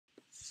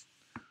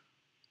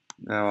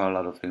There are a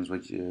lot of things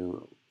which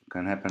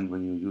can happen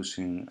when you're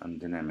using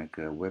dynamic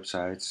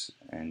websites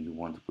and you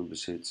want to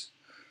publish it,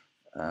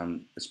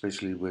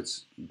 especially with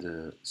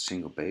the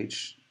single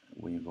page.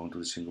 When you go into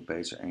the single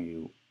page and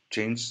you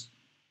change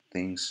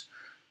things,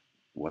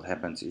 what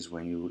happens is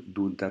when you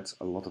do that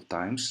a lot of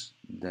times,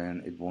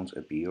 then it won't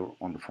appear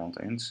on the front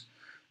end,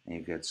 and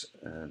you get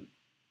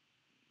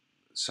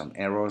some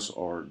errors,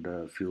 or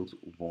the field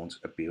won't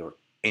appear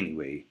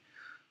anyway,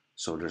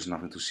 so there's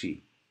nothing to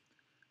see.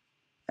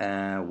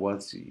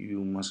 What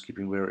you must keep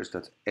in aware is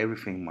that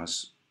everything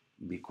must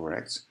be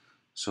correct.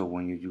 So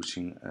when you're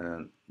using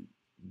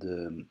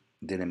the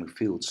dynamic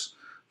fields,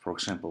 for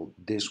example,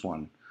 this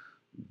one,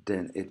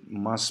 then it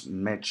must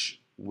match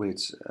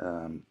with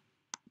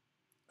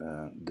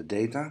the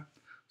data.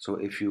 So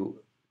if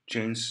you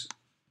change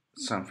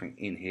something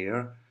in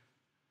here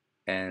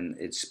and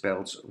it's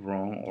spelled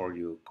wrong, or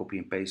you copy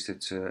and paste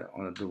it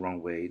on the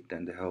wrong way,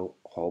 then the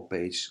whole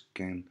page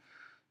can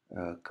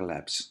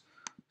collapse.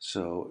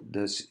 So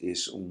this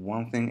is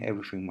one thing,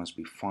 everything must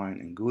be fine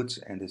and good,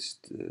 and it's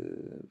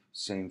the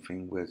same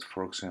thing with,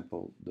 for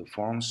example, the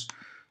forms.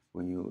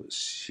 When you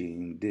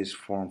see this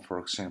form, for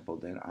example,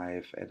 then I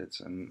have added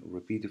some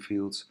repeater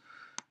fields,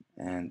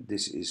 and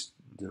this is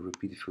the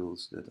repeater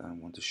fields that I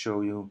want to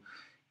show you.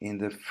 In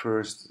the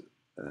first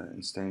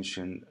instance,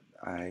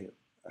 I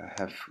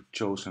have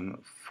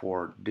chosen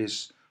for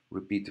this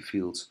repeater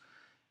fields,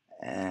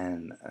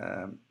 and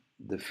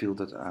the field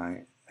that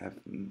I have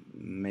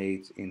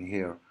made in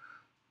here,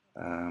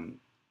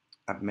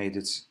 I've made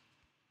it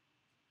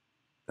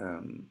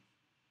um,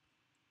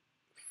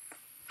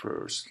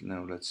 first.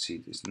 No, let's see,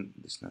 this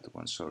is not the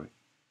one, sorry.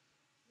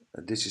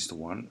 This is the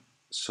one.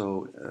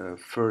 So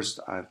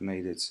first I've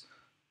made it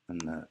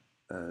a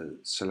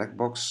select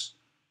box,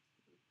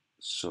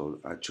 so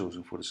I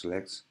chosen for the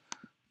select,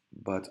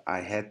 but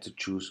I had to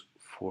choose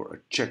for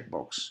a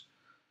checkbox,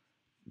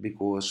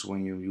 because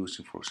when you're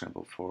using, for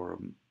example, for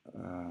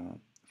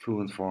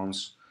fluent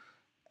forms,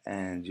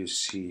 and you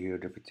see here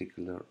the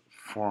particular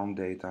form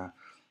data,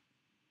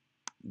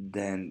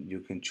 then you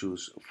can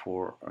choose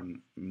for a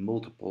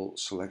multiple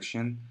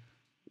selection.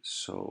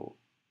 So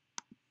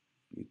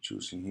you're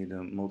choosing here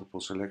the multiple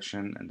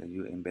selection, and then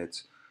you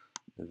embed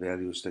the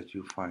values that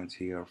you find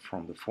here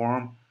from the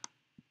form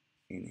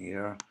in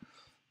here.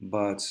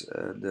 But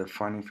the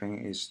funny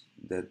thing is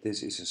that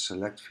this is a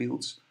select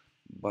field,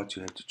 but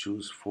you have to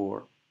choose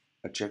for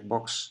a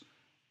checkbox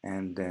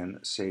and then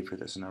save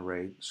it as an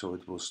array, so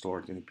it will store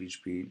it in the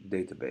PHP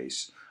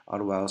database.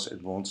 Otherwise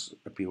it won't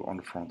appear on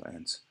the front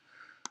end.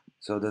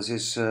 So this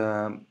is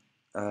a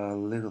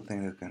little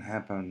thing that can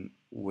happen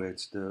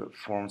with the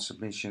form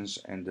submissions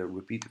and the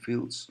repeater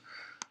fields.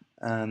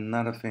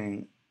 Another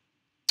thing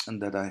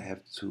that I have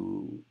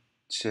to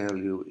tell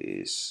you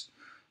is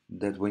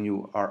that when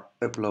you are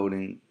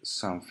uploading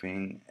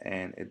something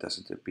and it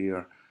doesn't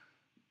appear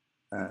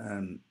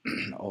um,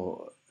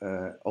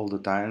 all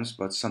the times,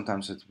 but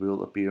sometimes it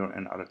will appear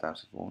and other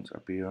times it won't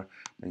appear,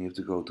 then you have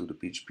to go to the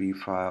PHP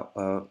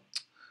file,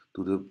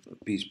 to the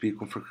PHP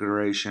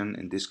configuration.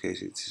 In this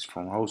case it is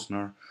from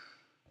Hostner,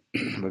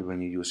 but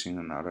when you're using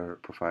another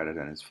provider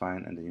then it's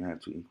fine, and then you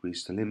have to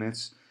increase the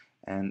limits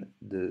and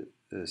the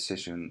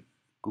session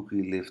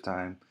cookie live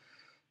time.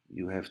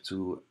 You have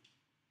to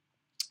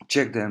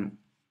check them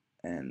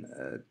and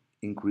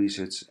increase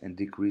it and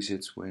decrease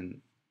it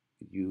when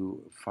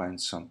you find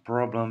some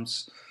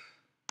problems,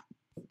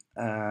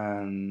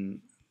 and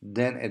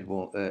then it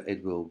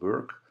will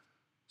work.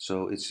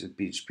 So it's a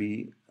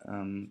PHP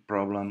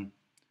problem.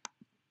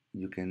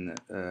 You can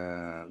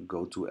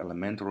go to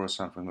Elementor or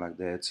something like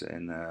that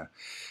and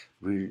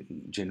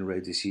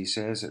regenerate the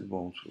CSS. It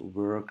won't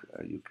work.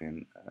 You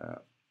can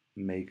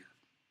make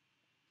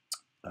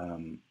a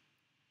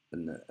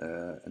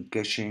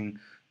caching.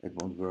 It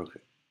won't work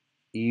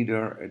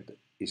either. It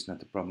is not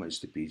the problem, it's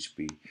the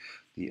PHP.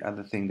 The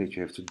other thing that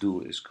you have to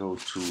do is go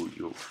to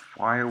your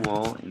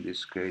firewall. In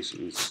this case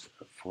it's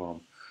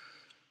from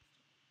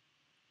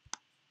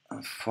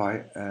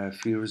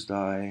virus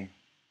die,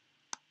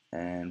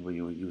 and when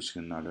you're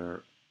using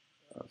another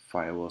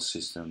firewall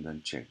system,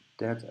 then check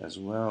that as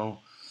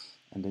well.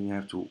 And then you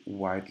have to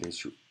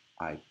whitelist your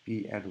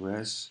IP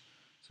address,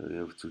 so you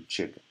have to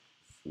check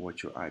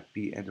what your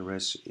IP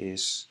address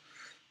is,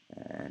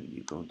 and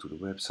you go to the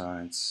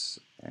websites,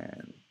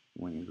 and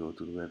when you go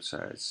to the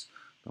websites,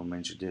 don't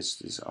mention this,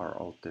 these are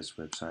all test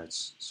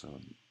websites, so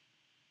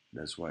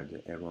that's why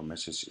the error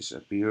messages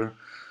appear.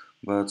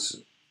 But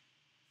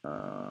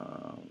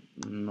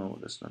no,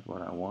 that's not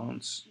what I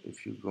want.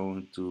 If you go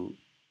into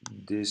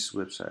this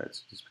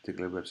website, this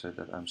particular website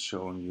that I'm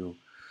showing you,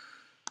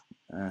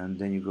 and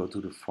then you go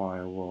to the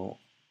firewall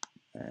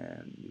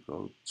and you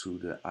go to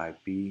the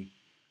IP,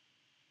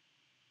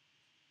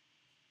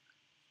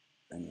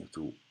 and you have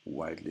to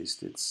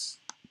whitelist it,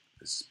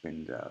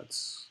 spin it out.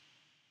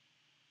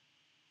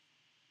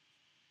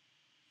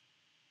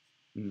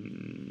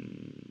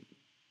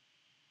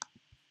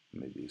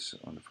 Maybe it's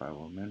on the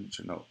firewall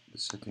manager, no, the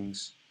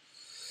settings,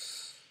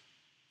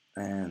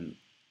 and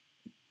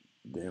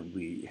then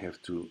we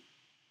have to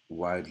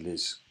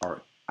whitelist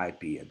our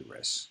IP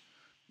address,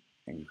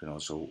 and you can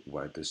also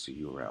write this to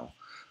URL.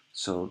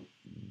 So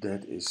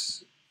that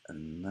is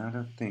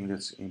another thing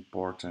that's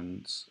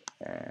important.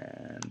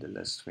 And the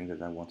last thing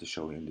that I want to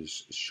show you in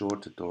this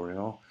short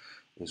tutorial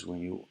is when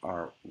you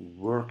are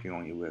working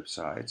on your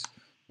website,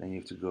 then you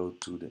have to go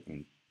to the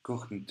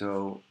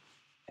incognito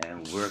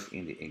and work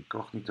in the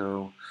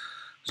incognito.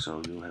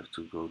 So you have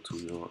to go to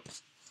your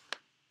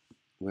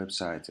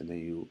website and then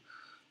you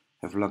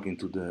have log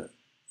into the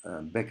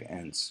back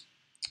ends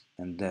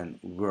and then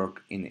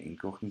work in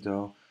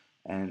incognito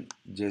and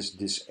just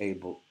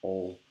disable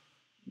all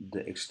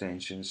the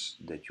extensions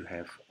that you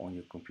have on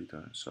your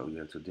computer. So you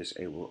have to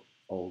disable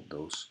all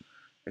those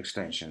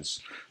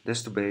extensions.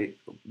 That's the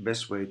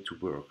best way to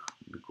work,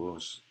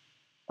 because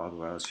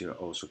otherwise you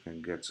also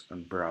can get a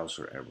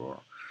browser error.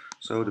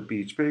 So the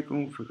PHP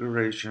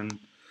configuration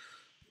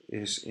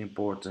is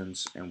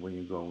important, and when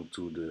you go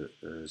to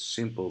the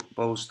simple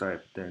post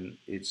type, then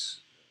it's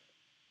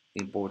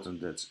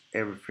important that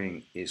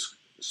everything is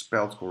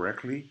spelled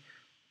correctly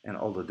and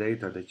all the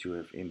data that you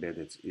have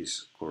embedded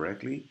is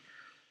correctly.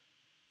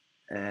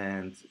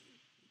 And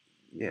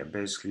yeah,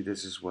 basically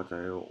this is what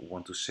I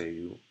want to say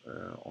you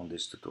on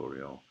this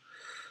tutorial.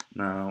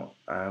 Now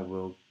I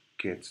will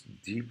get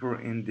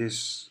deeper in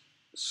this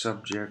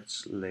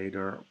subject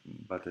later,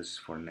 but this is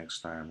for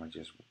next time. I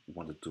just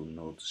wanted to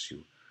notice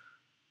you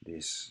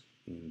this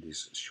in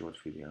this short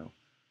video.